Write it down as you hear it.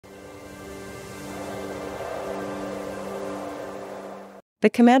The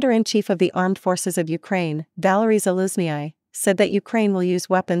commander-in-chief of the Armed Forces of Ukraine, Valery Zaluzhny, said that Ukraine will use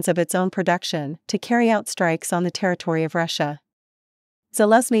weapons of its own production to carry out strikes on the territory of Russia.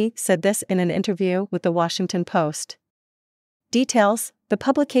 Zaluzhny said this in an interview with the Washington Post. Details: the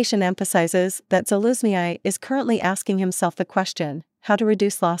publication emphasizes that Zaluzhny is currently asking himself the question, how to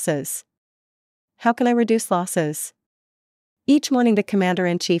reduce losses. How can I reduce losses? Each morning the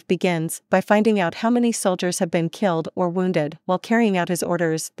commander-in-chief begins by finding out how many soldiers have been killed or wounded while carrying out his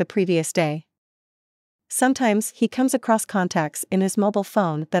orders the previous day. Sometimes he comes across contacts in his mobile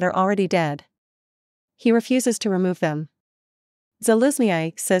phone that are already dead. He refuses to remove them.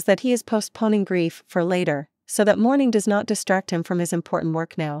 Zaluzhny says that he is postponing grief for later, so that mourning does not distract him from his important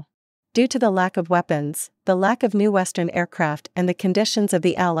work now. Due to the lack of weapons, the lack of new Western aircraft and the conditions of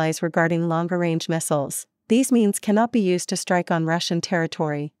the Allies regarding longer-range missiles, these means cannot be used to strike on Russian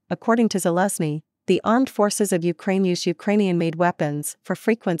territory. According to Zaluzhny, the armed forces of Ukraine use Ukrainian-made weapons for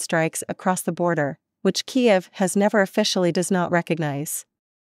frequent strikes across the border, which Kyiv has never officially does not recognize.